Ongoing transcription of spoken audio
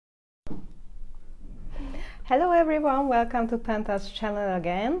Hello everyone, welcome to Pentart's channel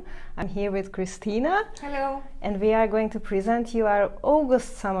again. I'm here with Christina. Hello. And we are going to present you our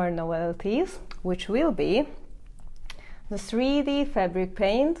August summer novelties, which will be the 3D fabric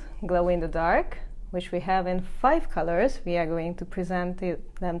paint glow in the dark, which we have in 5 colors. We are going to present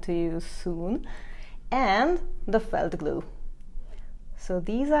them to you soon. And the felt glue. So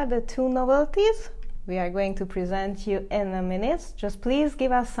these are the 2 novelties we are going to present you in a minute. Just please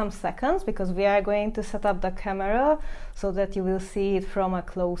give us some seconds because we are going to set up the camera so that you will see it from a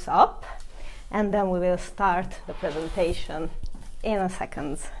close-up, and then we will start the presentation in a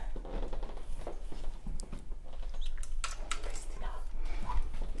second.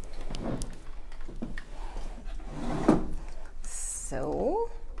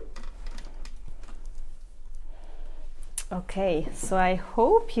 Okay, so I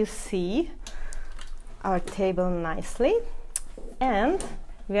hope you see our table nicely, and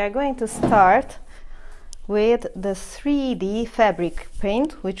we are going to start with the 3D fabric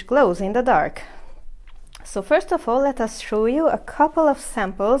paint which glows in the dark. So first of all, let us show you a couple of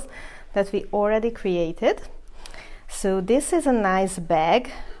samples that we already created. So this is a nice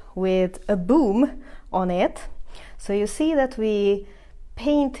bag with a boom on it. So you see that we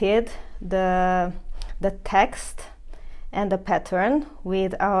painted the text and the pattern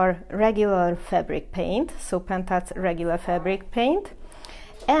with our regular fabric paint, so Pentart's regular fabric paint,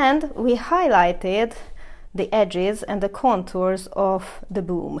 and we highlighted the edges and the contours of the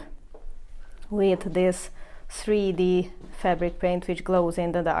boom with this 3D fabric paint which glows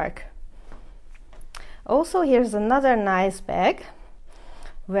in the dark. Also, here's another nice bag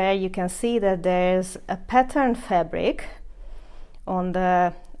where you can see that there's a pattern fabric on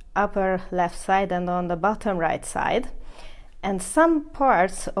the upper left side and on the bottom right side. And some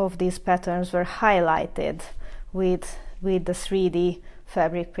parts of these patterns were highlighted with the 3D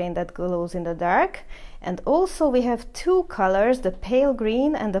fabric paint that glows in the dark. And also we have 2 colors, the pale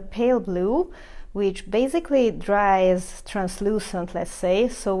green and the pale blue, which basically dries translucent, let's say.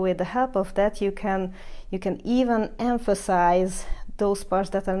 So with the help of that you can even emphasize those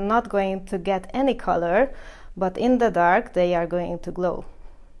parts that are not going to get any color, but in the dark they are going to glow.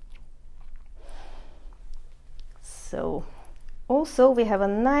 So also, we have a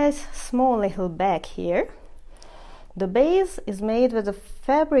nice small little bag here. The base is made with a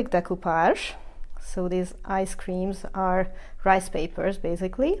fabric decoupage, so these ice creams are rice papers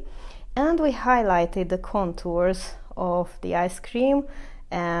basically, and we highlighted the contours of the ice cream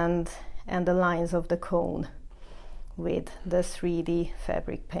and the lines of the cone with the 3D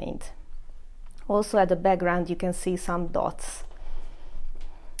fabric paint. Also at the background you can see some dots.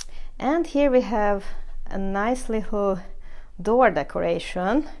 And here we have a nice little door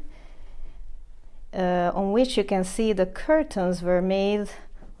decoration on which you can see the curtains were made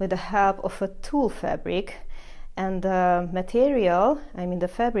with the help of a tulle fabric, and the material, I mean the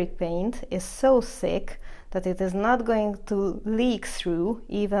fabric paint, is so thick that it is not going to leak through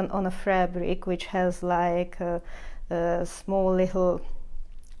even on a fabric which has like a small little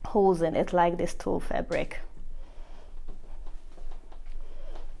holes in it like this tulle fabric.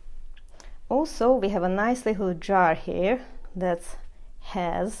 Also, we have a nice little jar here that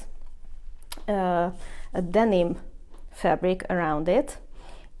has a denim fabric around it,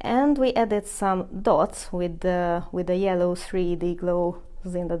 and we added some dots with the yellow 3D glows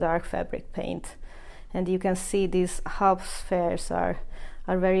in the dark fabric paint. And you can see these half spheres are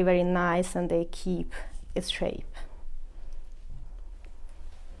very, very nice, and they keep its shape.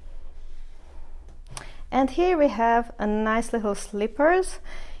 And here we have a nice little slippers.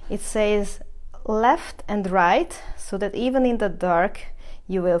 It says left and right, so that even in the dark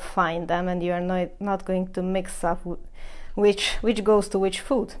you will find them and you are not going to mix up which goes to which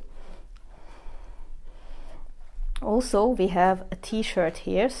foot. Also, we have a t-shirt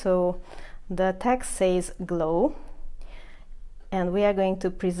here, so the text says glow, and we are going to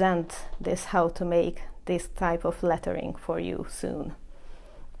present this, how to make this type of lettering for you soon.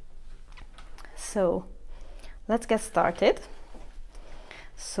 So let's get started.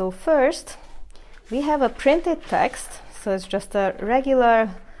 So first we have a printed text, so it's just a regular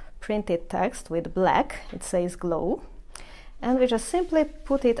printed text with black, it says glow, and we just simply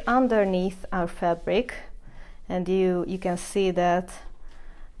put it underneath our fabric, and you can see that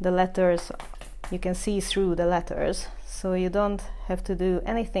the letters, you can see through the letters, so you don't have to do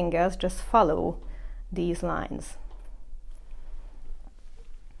anything else, just follow these lines.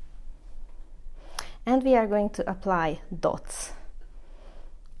 And we are going to apply dots.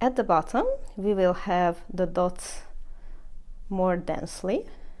 At the bottom we will have the dots more densely,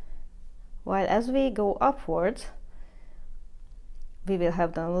 while as we go upwards we will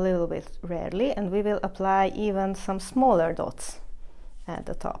have them a little bit rarely, and we will apply even some smaller dots at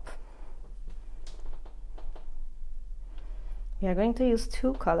the top. We are going to use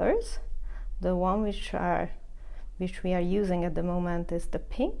two colors. The one which we are using at the moment is the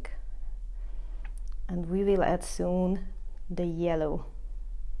pink, and we will add soon the yellow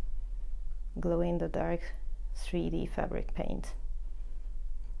glow-in-the-dark 3D fabric paint.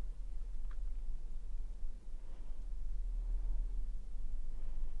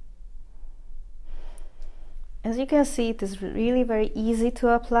 As you can see, it is really very easy to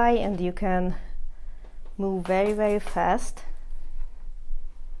apply, and you can move very, very fast.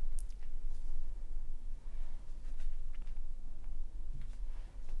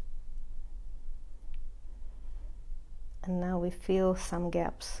 And now we fill some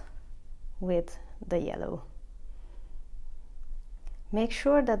gaps with the yellow. Make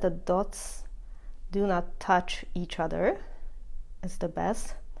sure that the dots do not touch each other. It's the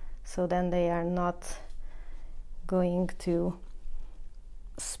best, so then they are not going to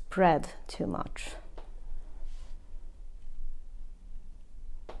spread too much,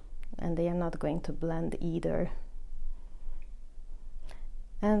 and they are not going to blend either.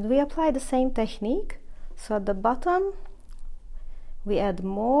 And we apply the same technique, so at the bottom we add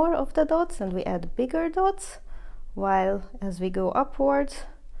more of the dots and we add bigger dots, while as we go upwards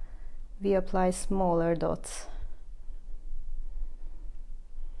we apply smaller dots.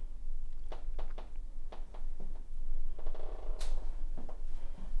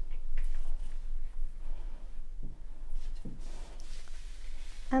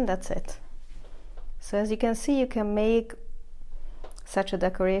 And that's it. So as you can see, you can make such a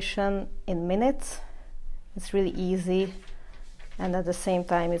decoration in minutes. It's really easy, and at the same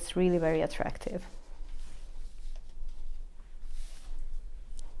time it's really very attractive.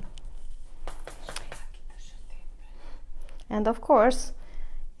 And of course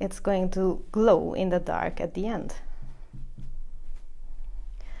it's going to glow in the dark at the end.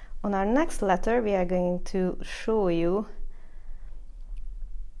 On our next letter we are going to show you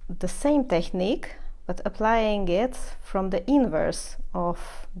the same technique, but applying it from the inverse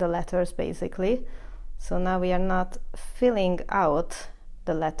of the letters basically. So now we are not filling out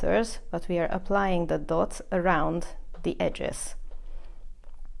the letters, but we are applying the dots around the edges.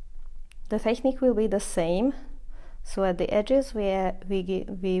 The technique will be the same. So at the edges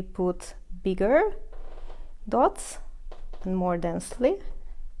we put bigger dots and more densely,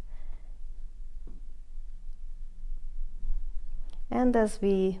 and as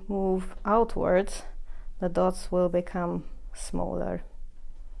we move outwards the dots will become smaller.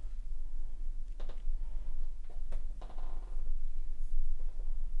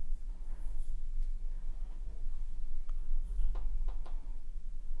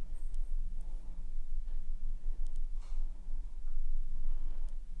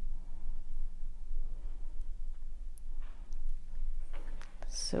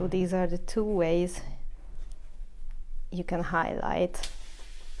 So these are the two ways you can highlight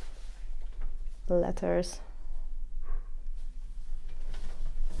the letters.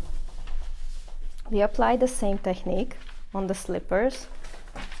 We apply the same technique on the slippers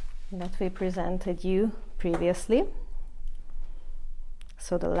that we presented you previously.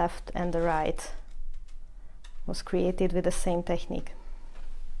 So the left and the right was created with the same technique.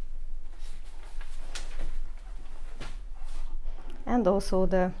 And also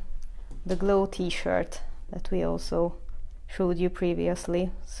the glow t-shirt that we also showed you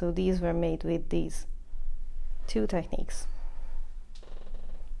previously. So these were made with these two techniques.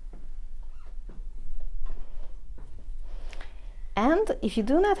 And if you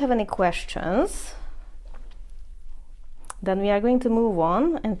do not have any questions, then we are going to move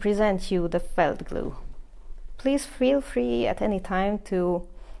on and present you the felt glue. Please feel free at any time to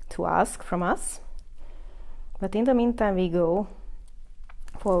ask from us. But in the meantime we go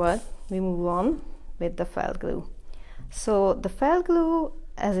forward, we move on with the felt glue. So the felt glue,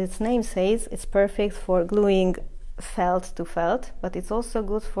 as its name says, it's perfect for gluing felt to felt, but it's also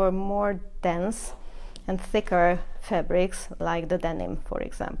good for more dense and thicker fabrics like the denim, for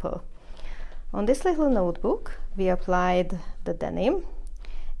example. On this little notebook we applied the denim,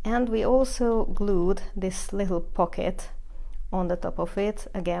 and we also glued this little pocket on the top of it,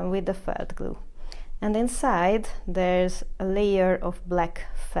 again with the felt glue. And inside there's a layer of black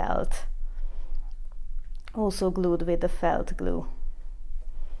felt, also glued with the felt glue.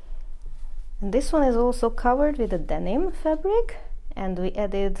 And this one is also covered with a denim fabric, and we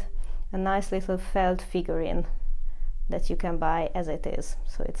added a nice little felt figurine that you can buy as it is.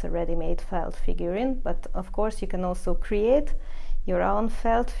 So it's a ready-made felt figurine, but of course you can also create your own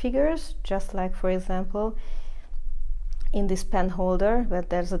felt figures, just like, for example, in this pen holder where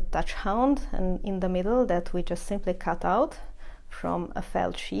there's a touch hound, and in the middle that we just simply cut out from a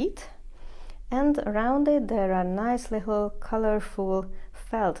felt sheet. And around it there are nice little colorful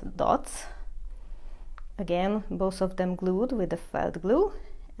felt dots. Again, both of them glued with the felt glue.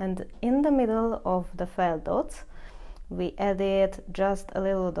 And in the middle of the felt dots, we added just a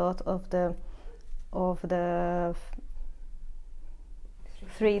little dot of the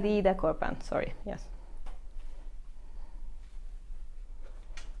 3D decor pen. Sorry, yes.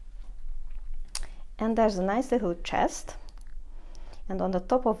 And there's a nice little chest. And on the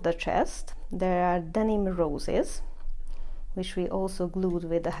top of the chest, there are denim roses, which we also glued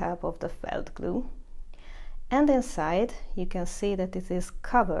with the help of the felt glue. And inside, you can see that it is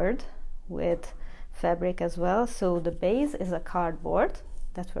covered with fabric as well. So the base is a cardboard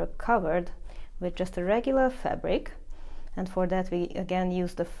that were covered with just a regular fabric. And for that, we again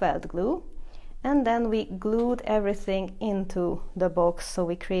used the felt glue. And then we glued everything into the box. So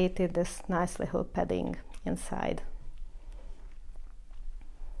we created this nice little padding inside.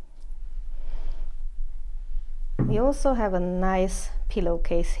 We also have a nice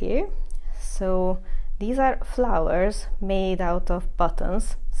pillowcase here. So these are flowers made out of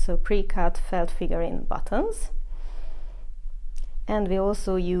buttons, so pre-cut felt figurine buttons. And we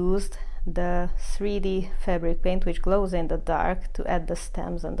also used the 3D fabric paint, which glows in the dark, to add the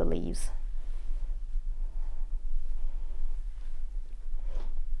stems and the leaves.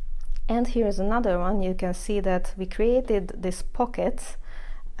 And here's another one. You can see that we created this pocket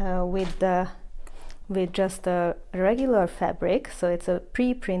with just a regular fabric, so it's a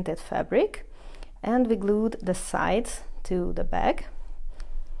pre-printed fabric, and we glued the sides to the bag.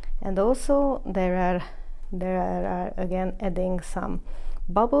 And also there are again adding some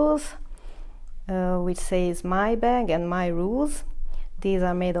bubbles which says my bag and my rules. These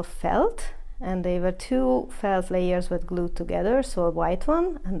are made of felt, and they were two felt layers were glued together, so a white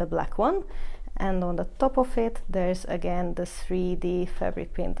one and a black one. And on the top of it there's again the 3D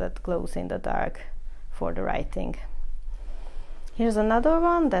fabric print that glows in the dark for the writing. Here's another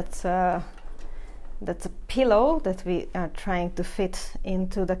one that's a pillow that we are trying to fit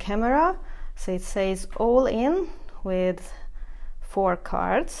into the camera. So it says all in with 4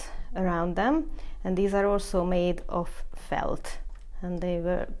 cards around them, and these are also made of felt, and they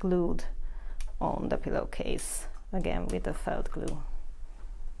were glued on the pillowcase again with the felt glue.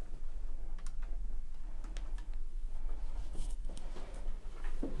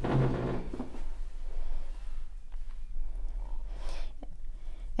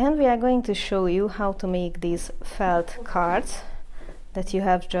 And we are going to show you how to make these felt cards that you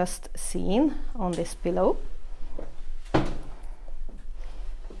have just seen on this pillow.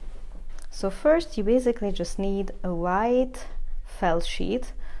 So first you basically just need a white felt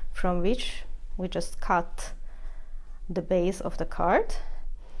sheet from which we just cut the base of the card,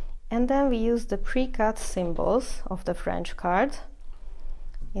 and then we use the pre-cut symbols of the French card,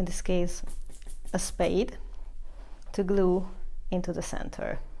 in this case a spade, to glue into the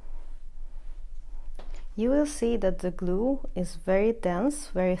center. You will see that the glue is very dense,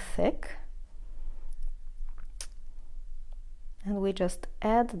 very thick, and we just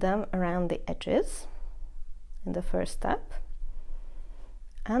add them around the edges in the first step.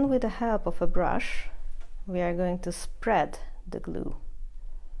 And with the help of a brush, we are going to spread the glue.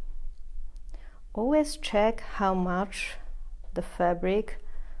 Always check how much the fabric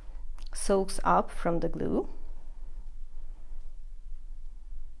soaks up from the glue,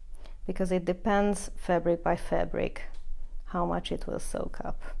 because it depends fabric by fabric how much it will soak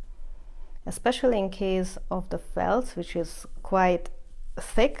up. Especially in case of the felt, which is quite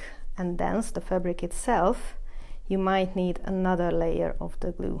thick and dense, the fabric itself, you might need another layer of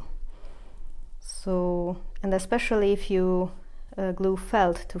the glue. So, and especially if you glue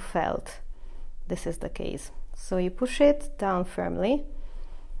felt to felt, this is the case. So you push it down firmly,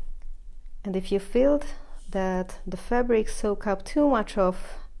 and if you feel that the fabric soak up too much of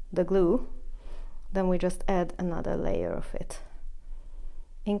the glue, then we just add another layer of it.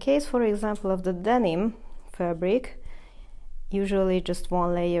 In case, for example, of the denim fabric, usually just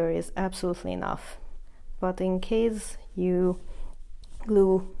one layer is absolutely enough. But in case you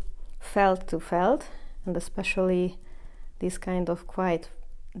glue felt to felt, and especially this kind of quite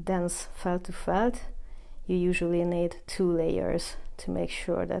dense felt to felt, you usually need 2 layers to make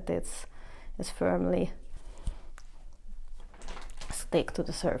sure that it's firmly stick to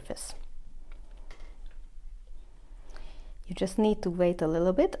the surface. You just need to wait a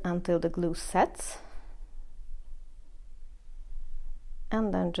little bit until the glue sets,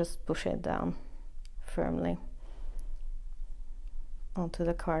 and then just push it down firmly onto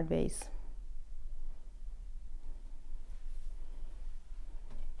the card base.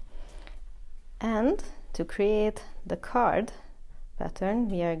 And to create the card pattern,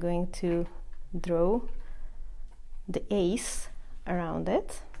 we are going to draw the ace around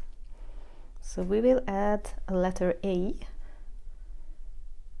it. So we will add a letter A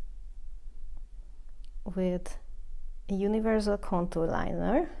with a universal contour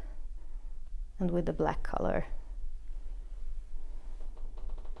liner and with the black color.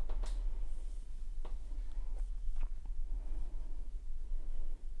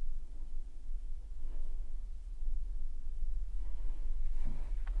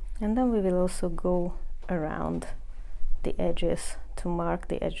 And then we will also go around the edges to mark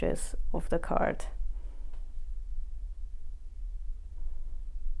the edges of the card.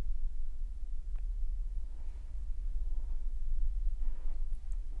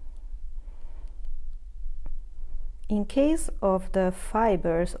 In case of the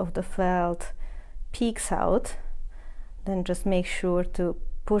fibers of the felt peeks out, then just make sure to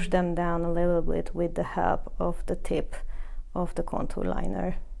push them down a little bit with the help of the tip of the contour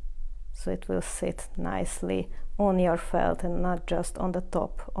liner, so it will sit nicely on your felt and not just on the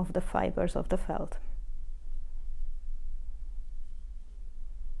top of the fibers of the felt.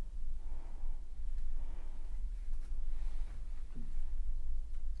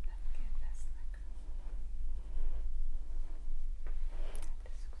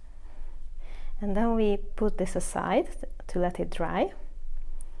 And then we put this aside to let it dry.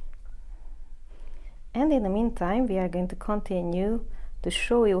 And in the meantime, we are going to continue to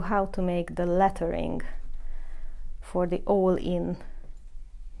show you how to make the lettering for the all-in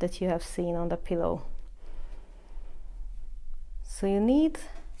that you have seen on the pillow. So you need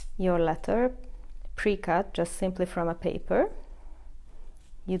your letter pre-cut just simply from a paper.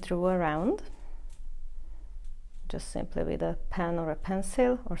 You draw around just simply with a pen or a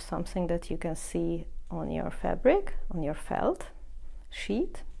pencil or something that you can see on your fabric, on your felt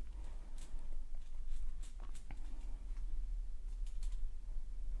sheet.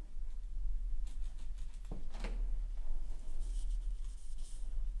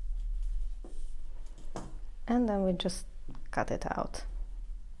 And then we just cut it out.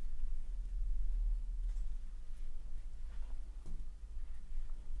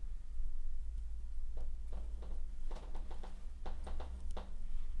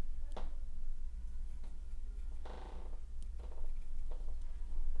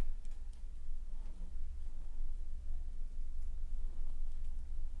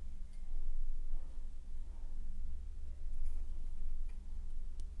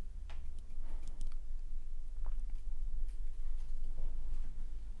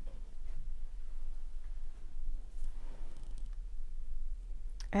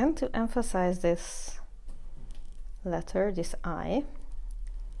 And to emphasize this letter, this I,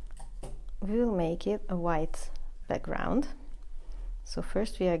 we will make it a white background. So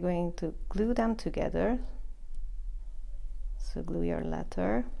first we are going to glue them together. So glue your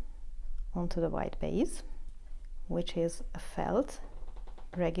letter onto the white base, which is a felt,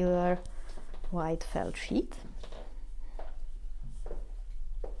 regular white felt sheet.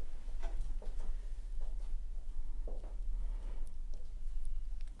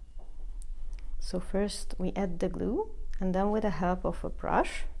 So first we add the glue, and then with the help of a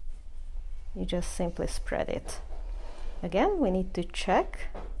brush, you just simply spread it. Again, we need to check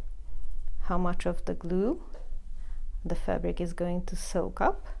how much of the glue the fabric is going to soak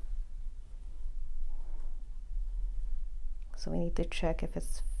up. So we need to check if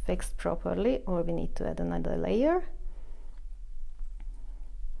it's fixed properly or we need to add another layer.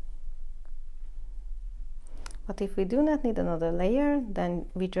 But if we do not need another layer, then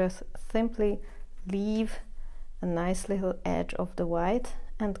we just simply leave a nice little edge of the white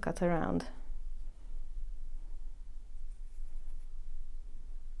and cut around.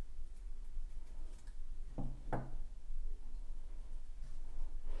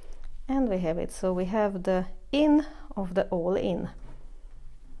 And we have it. So we have the in of the all in.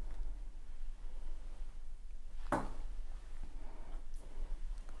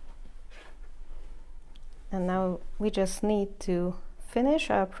 And now we just need to finish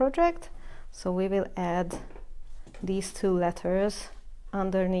our project. So we will add these two letters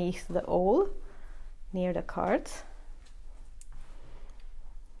underneath the all near the cards.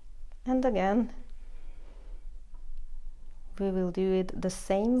 And again, we will do it the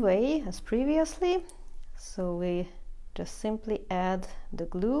same way as previously. So we just simply add the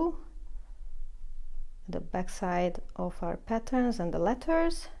glue, the backside of our patterns and the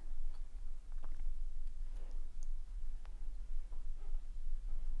letters.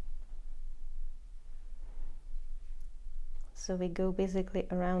 So we go basically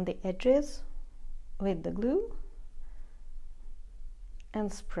around the edges with the glue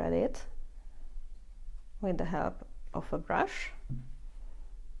and spread it with the help of a brush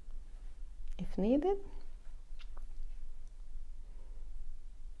if needed.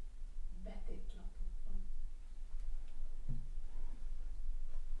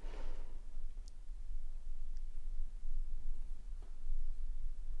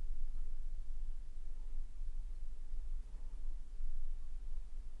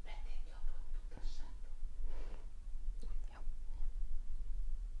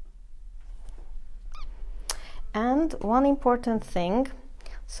 And one important thing,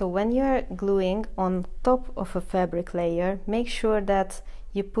 so when you are gluing on top of a fabric layer, make sure that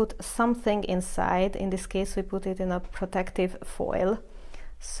you put something inside. In this case we put it in a protective foil.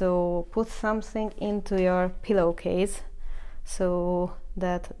 So put something into your pillowcase so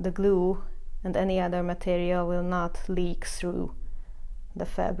that the glue and any other material will not leak through the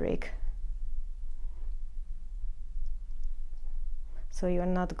fabric. So you're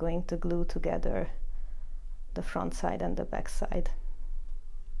not going to glue together the front side and the back side.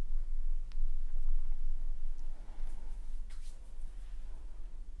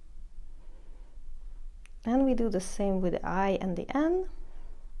 And we do the same with the I and the N.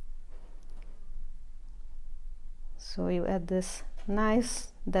 So you add this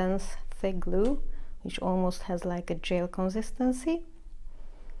nice, dense, thick glue, which almost has like a gel consistency.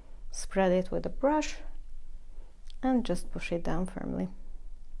 Spread it with a brush and just push it down firmly.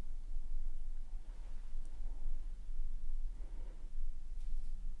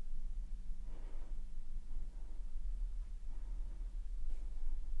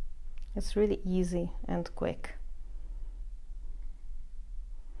 It's really easy and quick.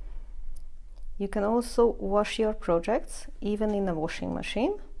 You can also wash your projects even in a washing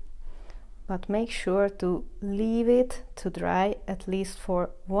machine, but make sure to leave it to dry at least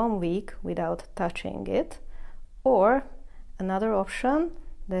for 1 week without touching it. Or another option,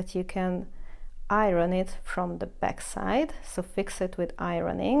 that you can iron it from the back side, so fix it with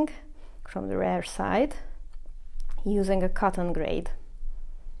ironing from the rear side using a cotton grade.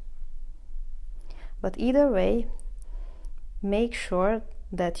 But either way, make sure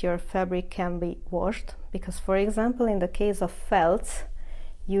that your fabric can be washed, because for example in the case of felts,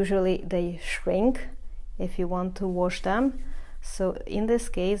 usually they shrink if you want to wash them. So in this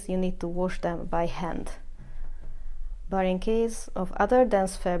case you need to wash them by hand. But in case of other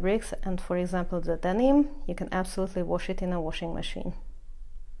dense fabrics, and for example the denim, you can absolutely wash it in a washing machine.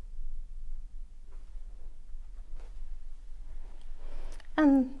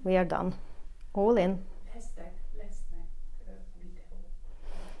 And we are done. All in.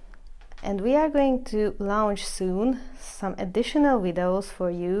 And we are going to launch soon some additional videos for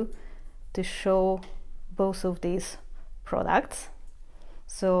you to show both of these products.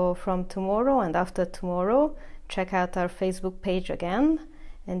 So from tomorrow and after tomorrow, check out our Facebook page again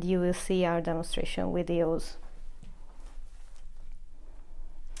and you will see our demonstration videos.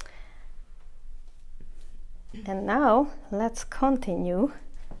 And now let's continue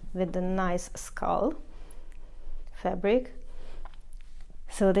with the nice skull fabric.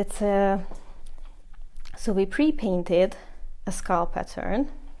 So that's so we pre-painted a skull pattern,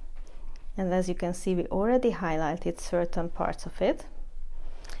 and as you can see we already highlighted certain parts of it.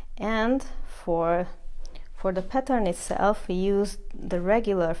 And for the pattern itself we used the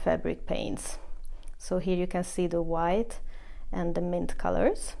regular fabric paints. So here you can see the white and the mint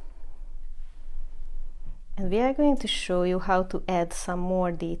colors. And we are going to show you how to add some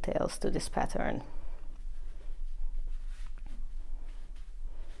more details to this pattern.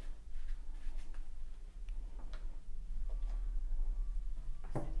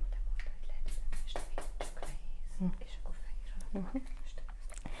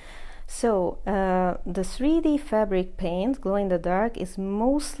 So the 3D fabric paint, glow in the dark, is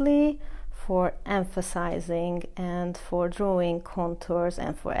mostly for emphasizing and for drawing contours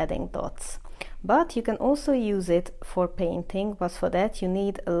and for adding dots. But you can also use it for painting, but for that you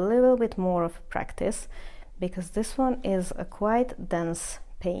need a little bit more of practice, because this one is a quite dense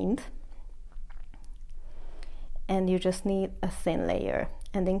paint and you just need a thin layer.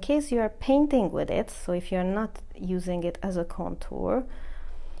 And in case you are painting with it, so if you're not using it as a contour,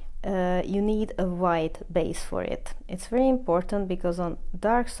 you need a white base for it. It's very important because on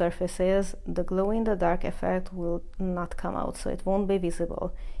dark surfaces the glow in the dark effect will not come out, so it won't be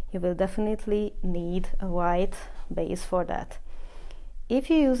visible. You will definitely need a white base for that. If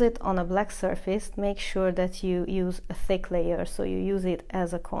you use it on a black surface, make sure that you use a thick layer, so you use it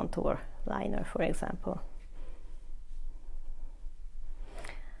as a contour liner, for example.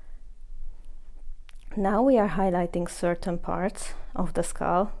 Now we are highlighting certain parts of the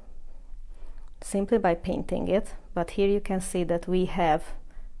skull simply by painting it, but here you can see that we have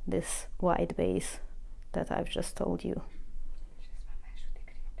this white base that I've just told you.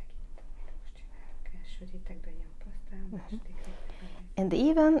 And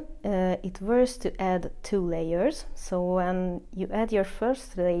even it works to add 2 layers. So when you add your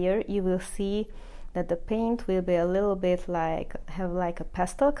first layer, you will see that the paint will be a little bit have like a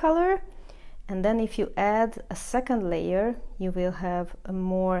pastel color. And then if you add a second layer, you will have a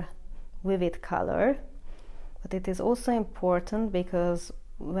more vivid color. But it is also important because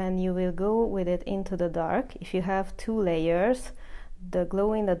when you will go with it into the dark, if you have 2 layers, the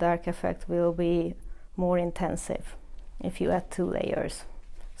glow in the dark effect will be more intensive if you add 2 layers.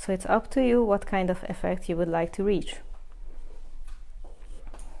 So it's up to you what kind of effect you would like to reach.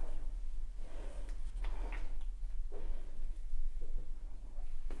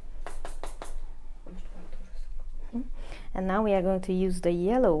 And now we are going to use the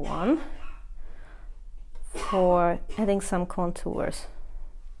yellow one for adding some contours.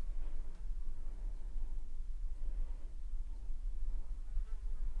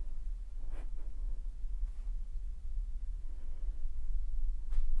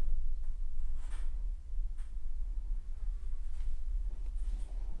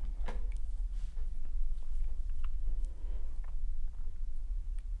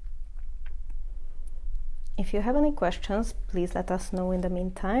 If you have any questions, please let us know in the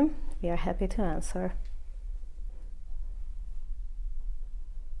meantime. We are happy to answer.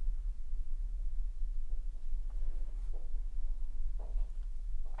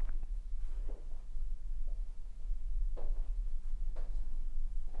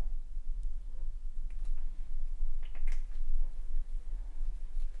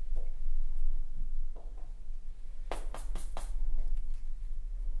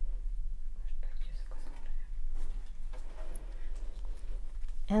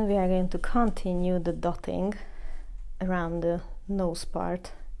 And we are going to continue the dotting around the nose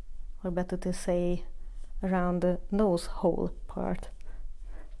part, or better to say around the nose hole part.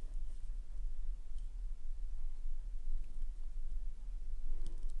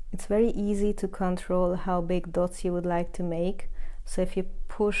 It's very easy to control how big dots you would like to make. So if you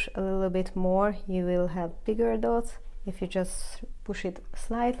push a little bit more, you will have bigger dots. If you just push it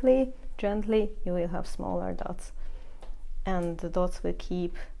slightly, gently, you will have smaller dots. And the dots will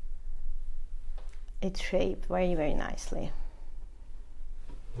keep its shape very, very nicely.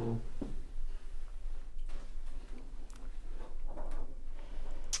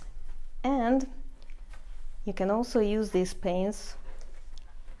 And you can also use these paints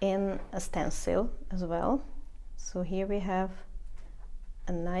in a stencil as well. So here we have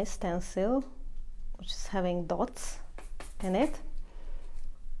a nice stencil which is having dots in it.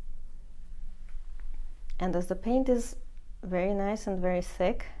 And as the paint is very nice and very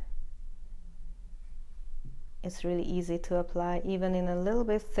thick, it's really easy to apply even in a little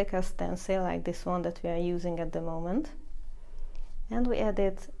bit thicker stencil like this one that we are using at the moment. And we add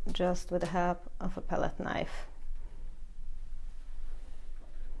it just with the help of a palette knife.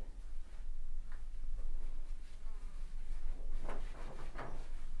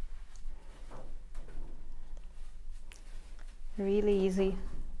 Really easy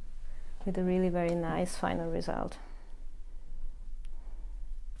with a really very nice final result.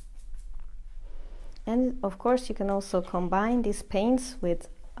 And of course you can also combine these paints with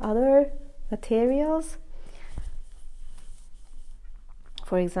other materials.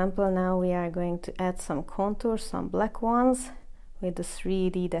 For example, now we are going to add some contours, some black ones, with the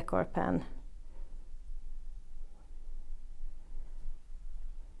 3D decor pen.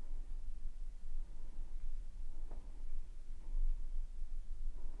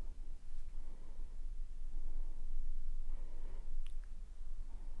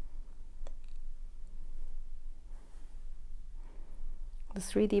 The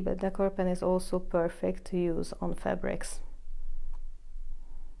 3D decor pen is also perfect to use on fabrics.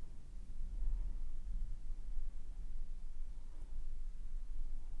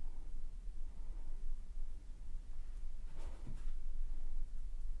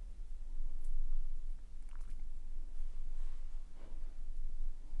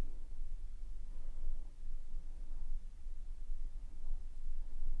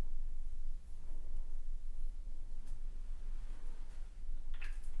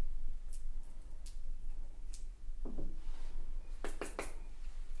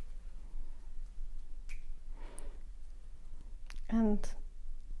 And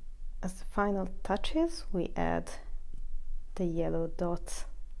as the final touches, we add the yellow dots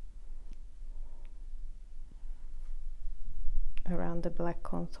around the black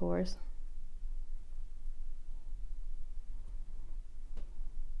contours.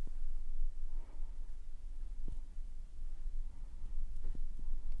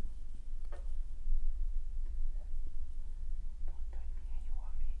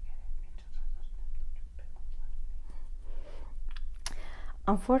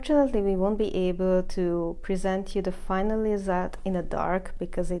 Unfortunately, we won't be able to present you the final result in the dark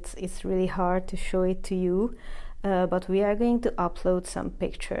because it's really hard to show it to you. But we are going to upload some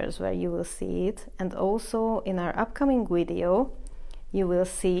pictures where you will see it, and also in our upcoming video you will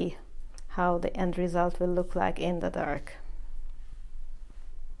see how the end result will look like in the dark.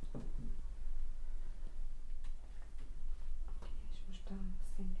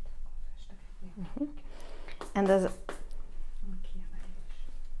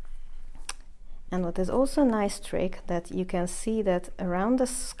 And what is also a nice trick, that you can see that around the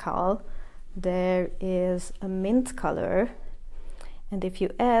skull there is a mint color, and if you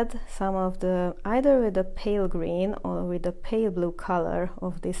add some of the, either with the pale green or with the pale blue color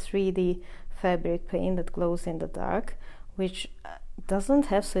of this 3D fabric paint that glows in the dark, which doesn't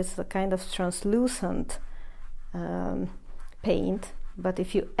have, so it's a kind of translucent paint, but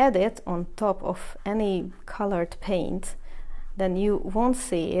if you add it on top of any colored paint, then you won't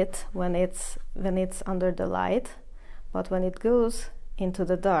see it when it's under the light, but when it goes into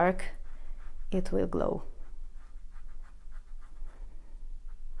the dark it will glow.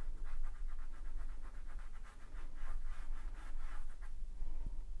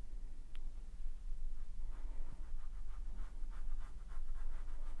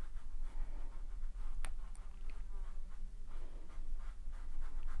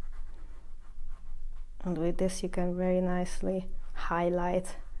 And with this you can very nicely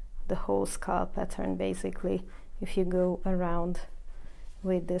highlight the whole skull pattern, basically, if you go around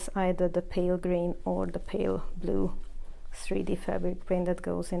with this, either the pale green or the pale blue 3D fabric paint that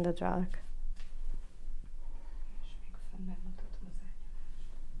goes in the dark.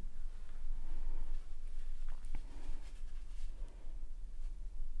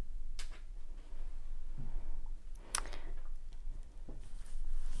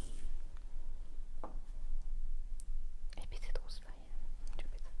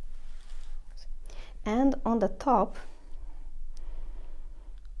 And on the top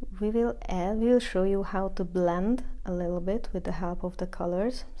we will show you how to blend a little bit with the help of the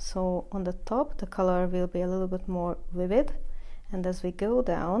colors. So on the top the color will be a little bit more vivid, and as we go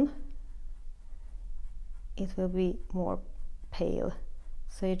down it will be more pale.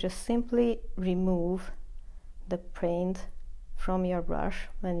 So you just simply remove the paint from your brush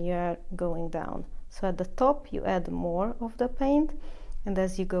when you are going down. So at the top you add more of the paint, and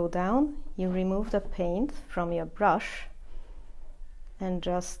as you go down you remove the paint from your brush and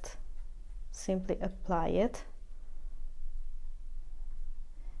just simply apply it,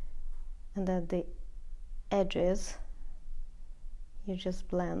 and at the edges you just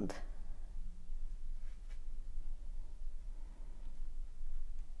blend.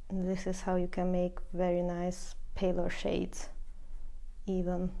 And this is how you can make very nice paler shades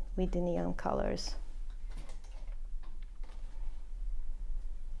even with the neon colors.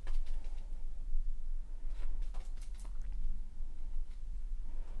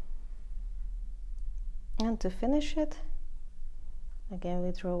 And to finish it, again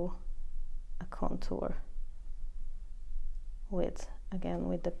we draw a contour with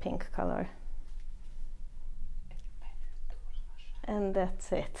the pink color. And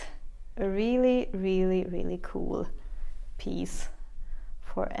that's it. A really, really, really cool piece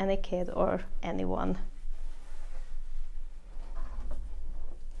for any kid or anyone.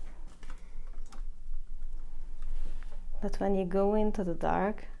 But when you go into the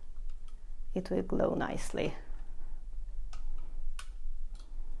dark, it will glow nicely.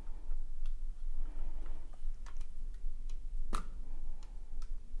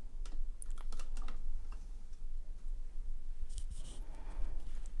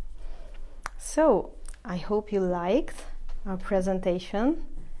 So I hope you liked our presentation,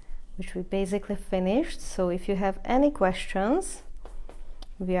 which we basically finished. So if you have any questions,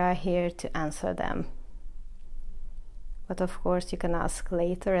 we are here to answer them. But of course you can ask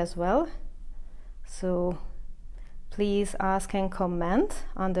later as well. So please ask and comment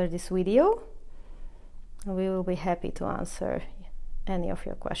under this video, and we will be happy to answer any of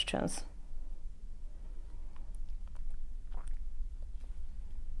your questions.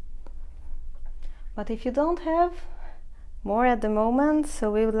 But if you don't have more at the moment,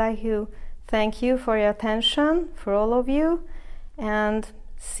 so we would like to thank you for your attention, for all of you, and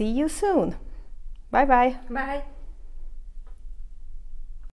see you soon. Bye bye. Bye.